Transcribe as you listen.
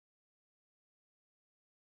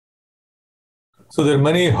So there are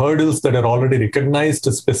many hurdles that are already recognized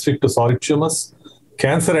specific to solid tumors.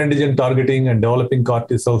 Cancer antigen targeting and developing CAR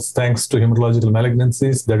T-cells thanks to hematological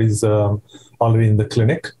malignancies, that is already in the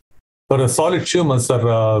clinic. For solid tumors,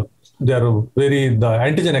 the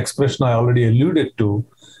antigen expression I already alluded to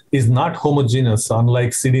is not homogeneous, unlike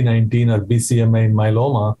CD19 or BCMA in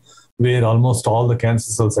myeloma, where almost all the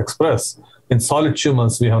cancer cells express. In solid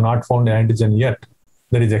tumors, we have not found the antigen yet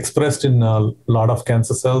that is expressed in a lot of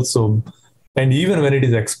cancer cells. And even when it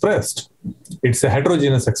is expressed, it's a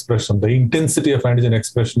heterogeneous expression. The intensity of antigen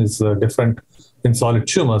expression is different in solid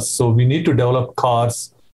tumors. So we need to develop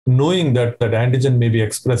CARs knowing that antigen may be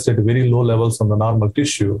expressed at very low levels on the normal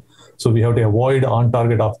tissue. So we have to avoid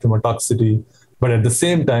on-target off-tumor toxicity. But at the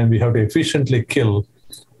same time, we have to efficiently kill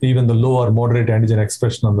even the low or moderate antigen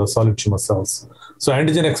expression on the solid tumor cells. So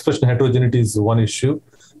antigen expression heterogeneity is one issue.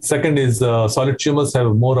 Second is solid tumors have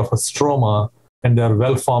more of a stroma, and they are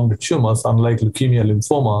well-formed tumors, unlike leukemia,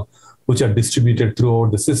 lymphoma, which are distributed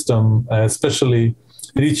throughout the system, especially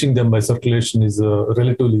reaching them by circulation is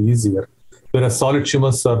relatively easier. Whereas solid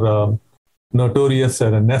tumors are notorious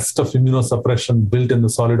as a nest of immunosuppression built in the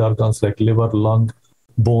solid organs like liver, lung,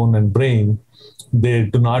 bone, and brain. They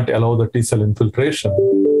do not allow the T-cell infiltration.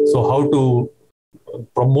 So how to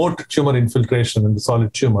promote tumor infiltration in the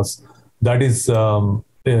solid tumors, that is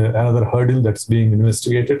another hurdle that's being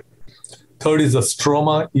investigated. Third is the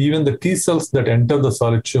stroma. Even the T cells that enter the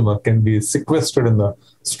solid tumor can be sequestered in the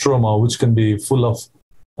stroma, which can be full of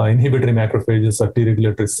inhibitory macrophages or T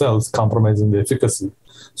regulatory cells, compromising the efficacy.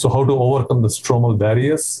 So how to overcome the stromal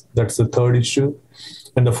barriers? That's the third issue.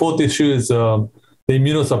 And the fourth issue is the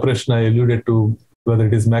immunosuppression I alluded to, whether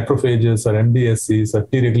it is macrophages or MDSCs or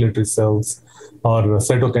T regulatory cells or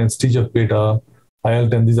cytokines TGF-beta,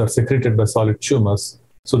 IL-10, these are secreted by solid tumors.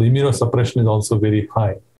 So the immunosuppression is also very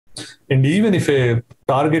high. And even if a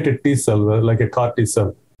targeted T cell, like a CAR T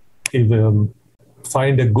cell, if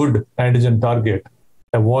find a good antigen target,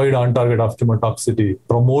 avoid on-target off-tumor toxicity,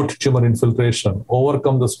 promote tumor infiltration,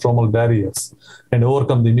 overcome the stromal barriers, and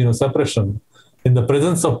overcome the immunosuppression, in the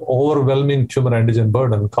presence of overwhelming tumor antigen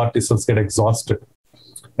burden, CAR T cells get exhausted.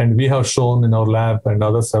 And we have shown in our lab, and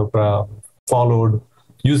others have followed,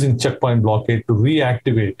 using checkpoint blockade to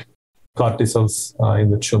reactivate CAR T cells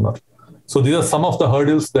in the tumor. So these are some of the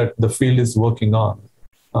hurdles that the field is working on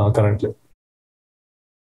currently.